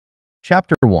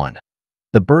Chapter 1.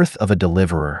 The Birth of a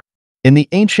Deliverer. In the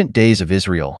ancient days of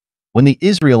Israel, when the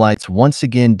Israelites once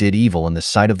again did evil in the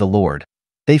sight of the Lord,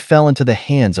 they fell into the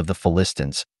hands of the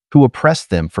Philistines, who oppressed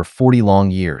them for 40 long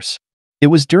years. It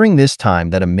was during this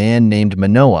time that a man named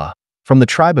Manoah, from the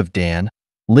tribe of Dan,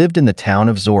 lived in the town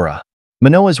of Zorah.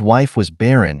 Manoah's wife was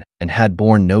barren and had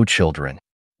borne no children.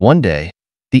 One day,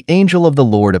 the angel of the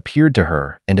Lord appeared to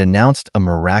her and announced a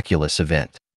miraculous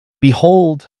event.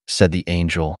 "Behold," said the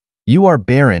angel, "you are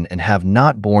barren and have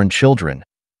not borne children,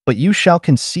 but you shall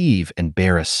conceive and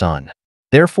bear a son.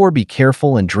 Therefore be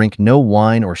careful and drink no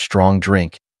wine or strong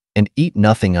drink, and eat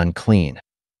nothing unclean.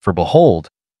 For behold,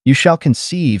 you shall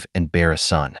conceive and bear a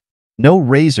son. No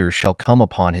razor shall come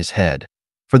upon his head,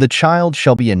 for the child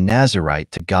shall be a Nazirite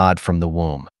to God from the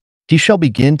womb. He shall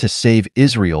begin to save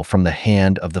Israel from the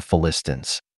hand of the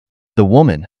Philistines." The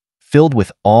woman, filled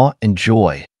with awe and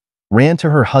joy, ran to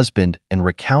her husband and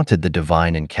recounted the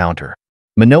divine encounter.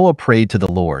 Manoah prayed to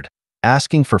the Lord,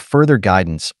 asking for further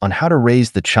guidance on how to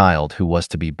raise the child who was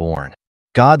to be born.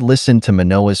 God listened to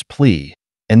Manoah's plea,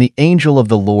 and the angel of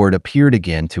the Lord appeared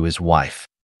again to his wife.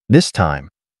 This time,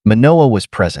 Manoah was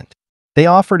present. They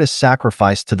offered a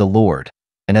sacrifice to the Lord,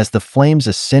 and as the flames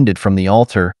ascended from the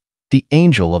altar, the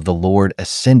angel of the Lord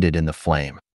ascended in the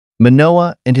flame.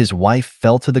 Manoah and his wife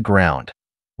fell to the ground,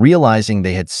 realizing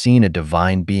they had seen a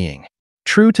divine being.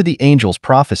 True to the angel's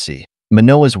prophecy,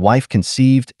 Manoah's wife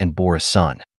conceived and bore a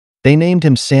son. They named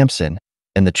him Samson,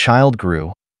 and the child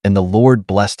grew, and the Lord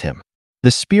blessed him. The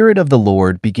Spirit of the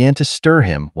Lord began to stir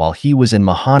him while he was in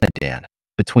Mahanadan,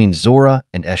 between Zorah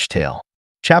and Eshtaol.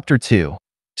 Chapter 2.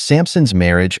 Samson's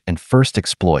Marriage and First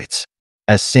Exploits.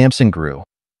 As Samson grew,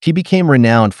 he became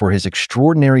renowned for his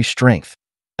extraordinary strength,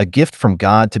 a gift from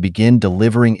God to begin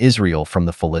delivering Israel from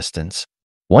the Philistines.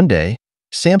 One day,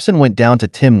 Samson went down to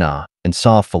Timnah and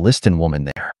saw a Philistine woman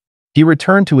there. He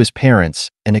returned to his parents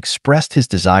and expressed his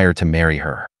desire to marry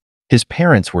her. His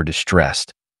parents were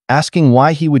distressed, asking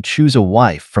why he would choose a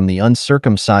wife from the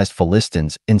uncircumcised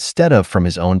Philistines instead of from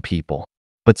his own people.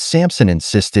 But Samson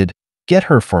insisted, "Get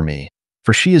her for me,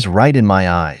 for she is right in my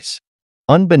eyes."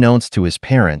 Unbeknownst to his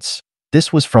parents,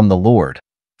 this was from the Lord,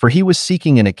 for he was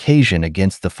seeking an occasion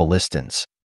against the Philistines.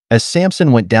 As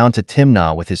Samson went down to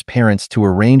Timnah with his parents to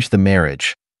arrange the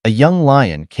marriage, a young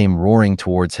lion came roaring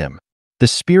towards him. The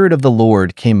Spirit of the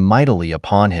Lord came mightily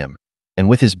upon him, and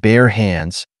with his bare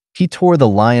hands, he tore the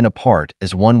lion apart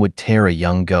as one would tear a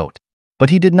young goat. But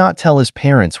he did not tell his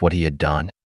parents what he had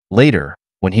done. Later,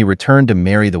 when he returned to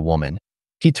marry the woman,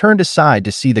 he turned aside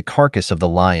to see the carcass of the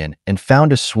lion and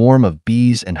found a swarm of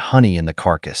bees and honey in the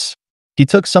carcass. He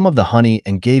took some of the honey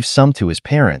and gave some to his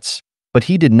parents, but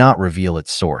he did not reveal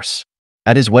its source.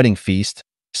 At his wedding feast,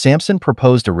 Samson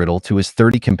proposed a riddle to his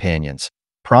 30 companions,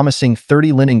 promising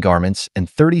 30 linen garments and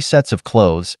 30 sets of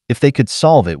clothes if they could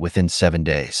solve it within 7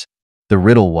 days. The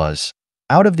riddle was,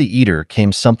 out of the eater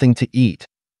came something to eat,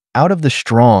 out of the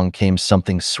strong came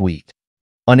something sweet.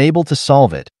 Unable to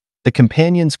solve it, the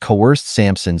companions coerced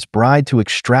Samson's bride to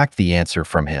extract the answer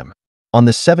from him. On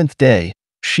the 7th day,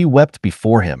 she wept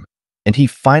before him, and he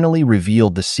finally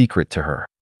revealed the secret to her.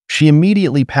 She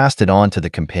immediately passed it on to the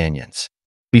companions.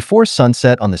 Before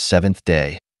sunset on the 7th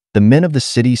day, the men of the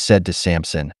city said to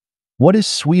Samson, "What is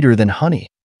sweeter than honey?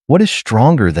 What is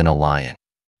stronger than a lion?"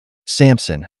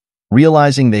 Samson,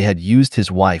 realizing they had used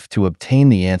his wife to obtain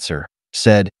the answer,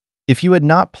 said, "If you had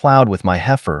not plowed with my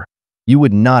heifer, you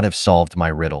would not have solved my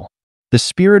riddle." The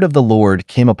Spirit of the Lord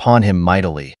came upon him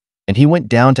mightily, and he went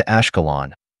down to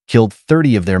Ashkelon, killed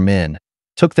 30 of their men,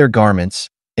 took their garments,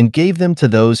 and gave them to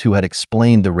those who had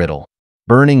explained the riddle.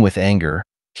 Burning with anger,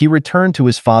 he returned to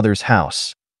his father's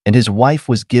house, and his wife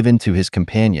was given to his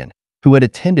companion, who had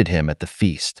attended him at the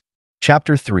feast.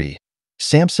 Chapter 3.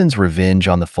 Samson's Revenge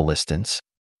on the Philistines.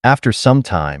 After some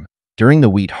time, during the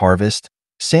wheat harvest,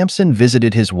 Samson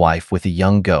visited his wife with a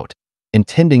young goat,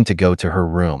 intending to go to her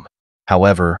room.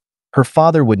 However, her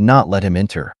father would not let him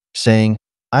enter, saying,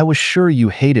 "I was sure you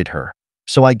hated her,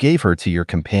 so I gave her to your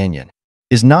companion.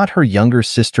 Is not her younger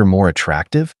sister more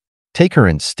attractive? Take her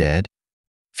instead."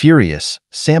 Furious,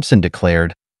 Samson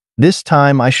declared, "This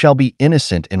time I shall be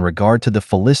innocent in regard to the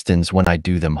Philistines when I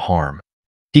do them harm."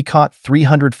 He caught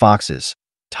 300 foxes,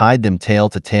 tied them tail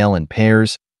to tail in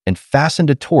pairs, and fastened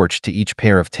a torch to each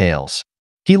pair of tails.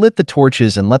 He lit the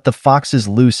torches and let the foxes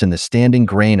loose in the standing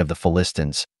grain of the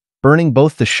Philistines, burning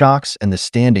both the shocks and the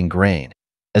standing grain,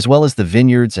 as well as the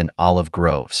vineyards and olive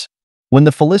groves. When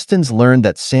the Philistines learned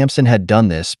that Samson had done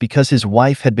this because his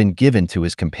wife had been given to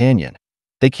his companion,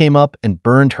 they came up and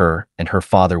burned her and her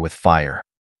father with fire.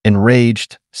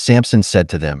 Enraged, Samson said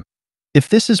to them, "If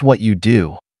this is what you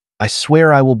do, I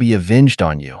swear I will be avenged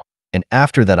on you." and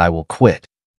after that I will quit."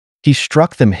 He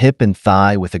struck them hip and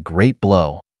thigh with a great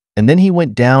blow, and then he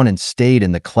went down and stayed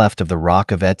in the cleft of the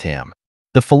rock of Etam.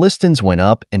 The Philistines went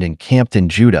up and encamped in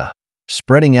Judah,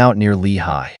 spreading out near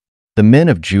Lehi. The men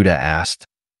of Judah asked,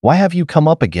 "Why have you come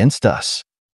up against us?"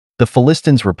 The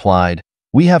Philistines replied,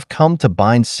 "We have come to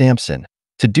bind Samson,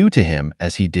 to do to him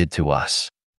as he did to us."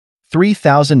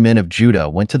 3,000 men of Judah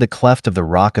went to the cleft of the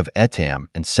rock of Etam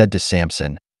and said to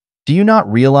Samson, "Do you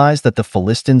not realize that the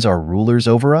Philistines are rulers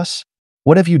over us?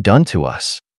 What have you done to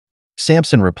us?"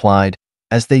 Samson replied,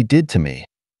 "As they did to me,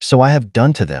 so I have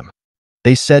done to them."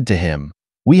 They said to him,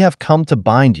 "We have come to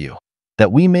bind you,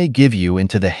 that we may give you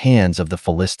into the hands of the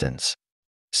Philistines."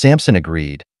 Samson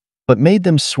agreed, but made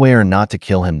them swear not to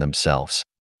kill him themselves.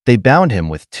 They bound him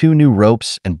with 2 new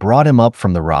ropes and brought him up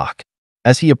from the rock.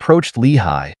 As he approached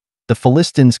Lehi, the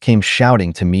Philistines came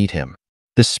shouting to meet him.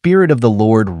 The Spirit of the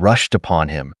Lord rushed upon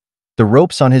him. The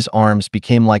ropes on his arms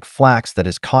became like flax that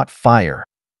has caught fire,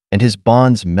 and his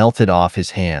bonds melted off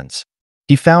his hands.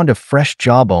 He found a fresh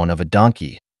jawbone of a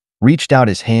donkey, reached out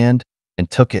his hand, and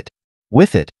took it.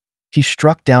 With it, he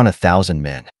struck down 1,000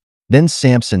 men. Then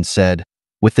Samson said,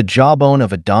 "With the jawbone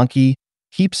of a donkey,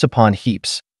 heaps upon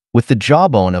heaps, with the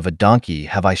jawbone of a donkey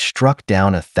have I struck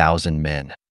down 1,000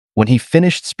 men." When he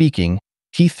finished speaking,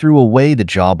 he threw away the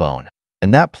jawbone,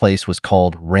 and that place was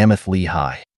called Ramath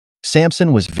Lehi.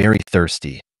 Samson was very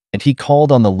thirsty, and he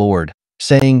called on the Lord,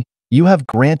 saying, "You have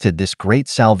granted this great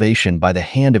salvation by the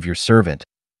hand of your servant,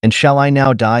 and shall I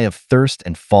now die of thirst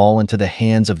and fall into the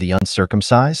hands of the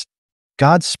uncircumcised?"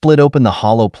 God split open the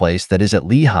hollow place that is at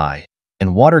Lehi,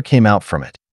 and water came out from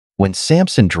it. When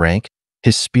Samson drank,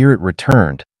 his spirit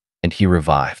returned, and he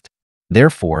revived.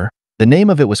 Therefore, the name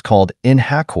of it was called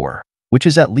En-Hakkore, which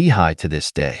is at Lehi to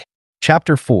this day.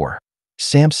 Chapter 4.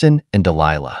 Samson and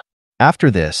Delilah.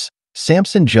 After this,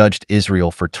 Samson judged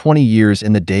Israel for 20 years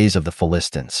in the days of the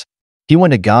Philistines. He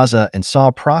went to Gaza and saw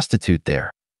a prostitute there,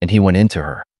 and he went into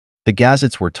her. The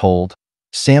Gazites were told,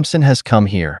 "Samson has come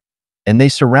here," and they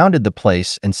surrounded the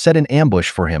place and set an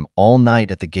ambush for him all night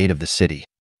at the gate of the city.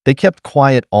 They kept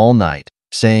quiet all night,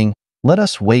 saying, "Let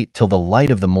us wait till the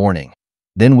light of the morning,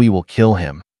 then we will kill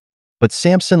him." But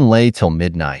Samson lay till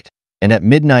midnight, and at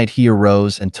midnight he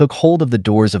arose and took hold of the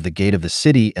doors of the gate of the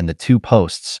city and the 2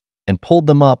 posts, and pulled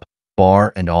them up,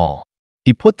 bar and all.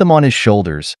 He put them on his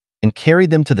shoulders, and carried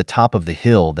them to the top of the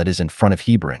hill that is in front of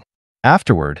Hebron.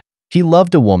 Afterward, he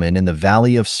loved a woman in the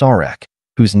valley of Sarek,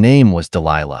 whose name was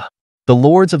Delilah. The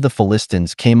lords of the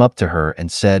Philistines came up to her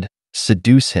and said,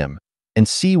 "Seduce him, and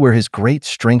see where his great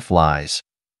strength lies,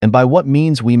 and by what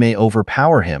means we may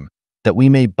overpower him, that we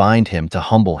may bind him to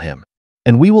humble him.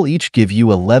 And we will each give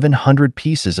you 1,100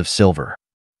 pieces of silver."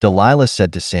 Delilah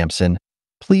said to Samson,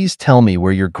 "Please tell me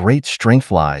where your great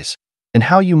strength lies, and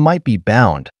how you might be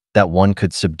bound, that one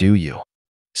could subdue you."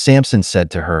 Samson said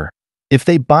to her, "If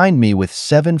they bind me with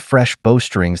 7 fresh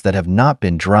bowstrings that have not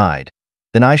been dried,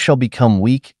 then I shall become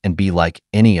weak and be like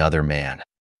any other man."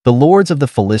 The lords of the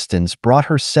Philistines brought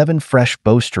her 7 fresh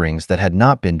bowstrings that had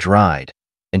not been dried,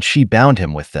 and she bound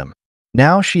him with them.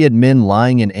 Now she had men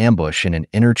lying in ambush in an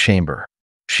inner chamber.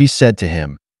 She said to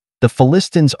him, "The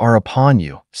Philistines are upon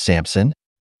you, Samson."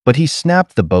 But he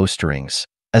snapped the bowstrings,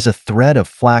 as a thread of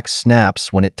flax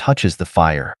snaps when it touches the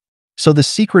fire. So the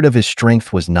secret of his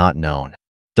strength was not known.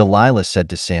 Delilah said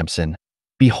to Samson,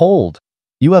 "Behold,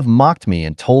 you have mocked me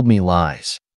and told me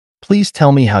lies. Please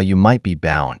tell me how you might be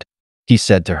bound." He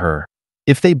said to her,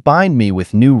 "If they bind me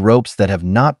with new ropes that have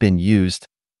not been used,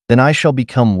 then I shall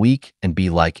become weak and be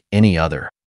like any other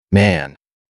man."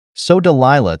 So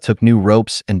Delilah took new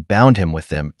ropes and bound him with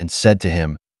them and said to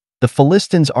him, "The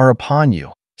Philistines are upon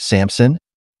you, Samson."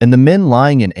 And the men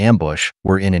lying in ambush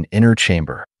were in an inner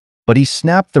chamber. But he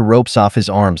snapped the ropes off his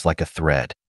arms like a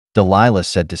thread. Delilah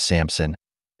said to Samson,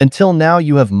 "Until now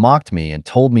you have mocked me and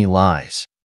told me lies.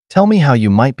 Tell me how you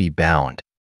might be bound."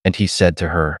 And he said to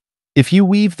her, "If you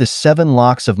weave the 7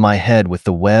 locks of my head with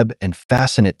the web and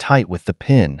fasten it tight with the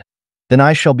pin, then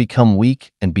I shall become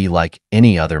weak and be like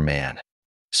any other man."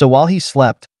 So while he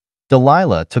slept,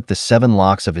 Delilah took the 7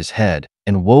 locks of his head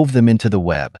and wove them into the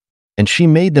web, and she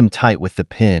made them tight with the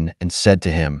pin and said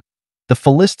to him, "The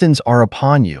Philistines are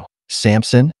upon you,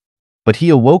 Samson." But he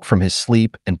awoke from his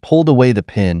sleep and pulled away the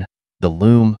pin, the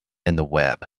loom, and the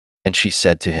web. And she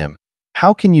said to him,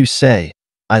 "How can you say,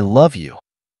 'I love you,'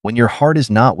 when your heart is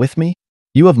not with me?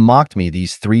 You have mocked me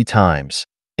these 3 times,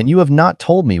 and you have not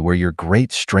told me where your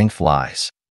great strength lies."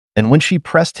 And when she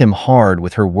pressed him hard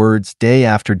with her words day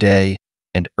after day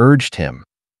and urged him,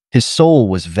 his soul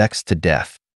was vexed to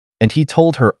death. And he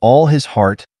told her all his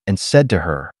heart and said to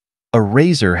her, "A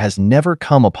razor has never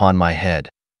come upon my head,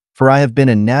 for I have been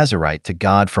a Nazirite to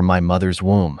God from my mother's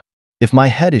womb. If my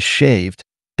head is shaved,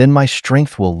 then my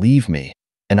strength will leave me,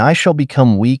 and I shall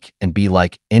become weak and be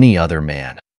like any other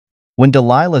man." When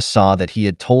Delilah saw that he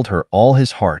had told her all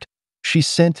his heart, she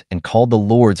sent and called the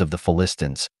lords of the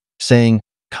Philistines, saying,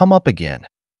 "Come up again,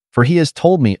 for he has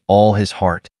told me all his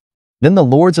heart." Then the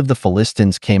lords of the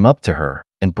Philistines came up to her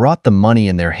and brought the money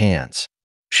in their hands.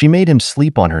 She made him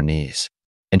sleep on her knees,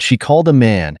 and she called a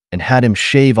man and had him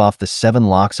shave off the 7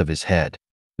 locks of his head.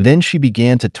 Then she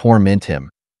began to torment him,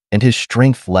 and his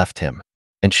strength left him.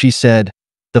 And she said,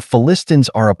 "The Philistines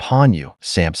are upon you,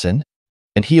 Samson."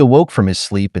 And he awoke from his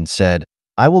sleep and said,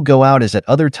 "I will go out as at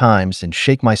other times and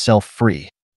shake myself free."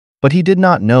 But he did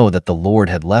not know that the Lord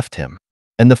had left him.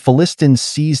 And the Philistines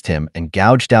seized him and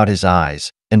gouged out his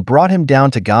eyes, and brought him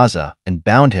down to Gaza and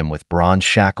bound him with bronze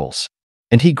shackles.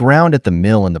 And he ground at the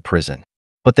mill in the prison.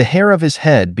 But the hair of his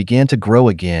head began to grow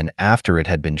again after it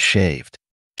had been shaved.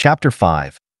 Chapter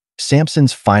 5.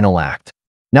 Samson's final act.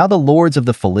 Now the lords of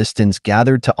the Philistines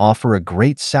gathered to offer a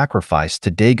great sacrifice to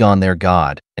Dagon their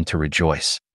god and to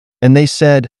rejoice. And they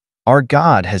said, "Our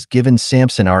God has given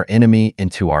Samson our enemy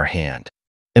into our hand."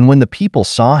 And when the people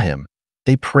saw him,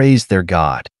 they praised their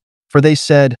God. For they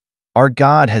said, "Our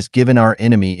God has given our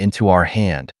enemy into our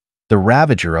hand, the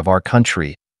ravager of our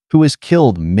country, who has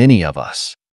killed many of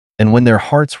us." And when their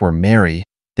hearts were merry,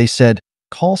 they said,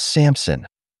 "Call Samson,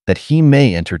 that he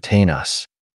may entertain us."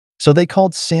 So they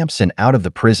called Samson out of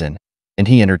the prison, and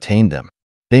he entertained them.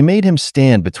 They made him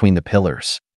stand between the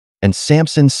pillars. And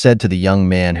Samson said to the young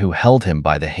man who held him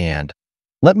by the hand,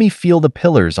 "Let me feel the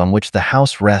pillars on which the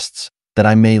house rests, that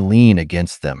I may lean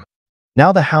against them."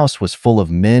 Now the house was full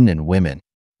of men and women.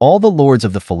 All the lords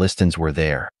of the Philistines were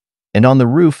there. And on the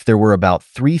roof there were about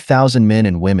 3,000 men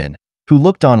and women, who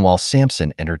looked on while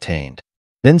Samson entertained.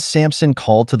 Then Samson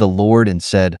called to the Lord and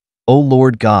said, "O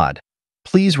Lord God,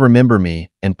 please remember me,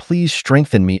 and please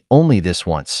strengthen me only this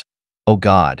once, O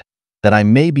God, that I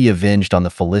may be avenged on the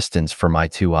Philistines for my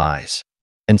 2 eyes."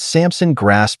 And Samson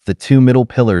grasped the 2 middle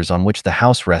pillars on which the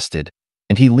house rested,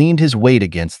 and he leaned his weight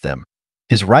against them,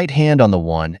 his right hand on the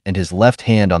one and his left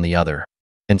hand on the other.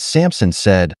 And Samson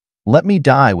said, "Let me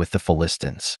die with the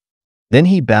Philistines." Then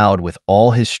he bowed with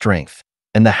all his strength,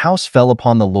 and the house fell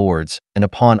upon the lords and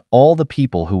upon all the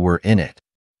people who were in it.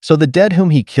 So the dead whom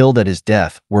he killed at his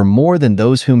death were more than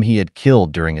those whom he had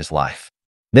killed during his life.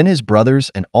 Then his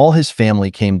brothers and all his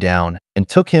family came down and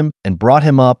took him and brought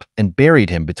him up and buried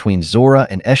him between Zorah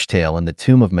and Eshtaol in the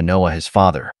tomb of Manoah his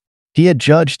father. He had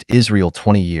judged Israel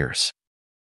 20 years.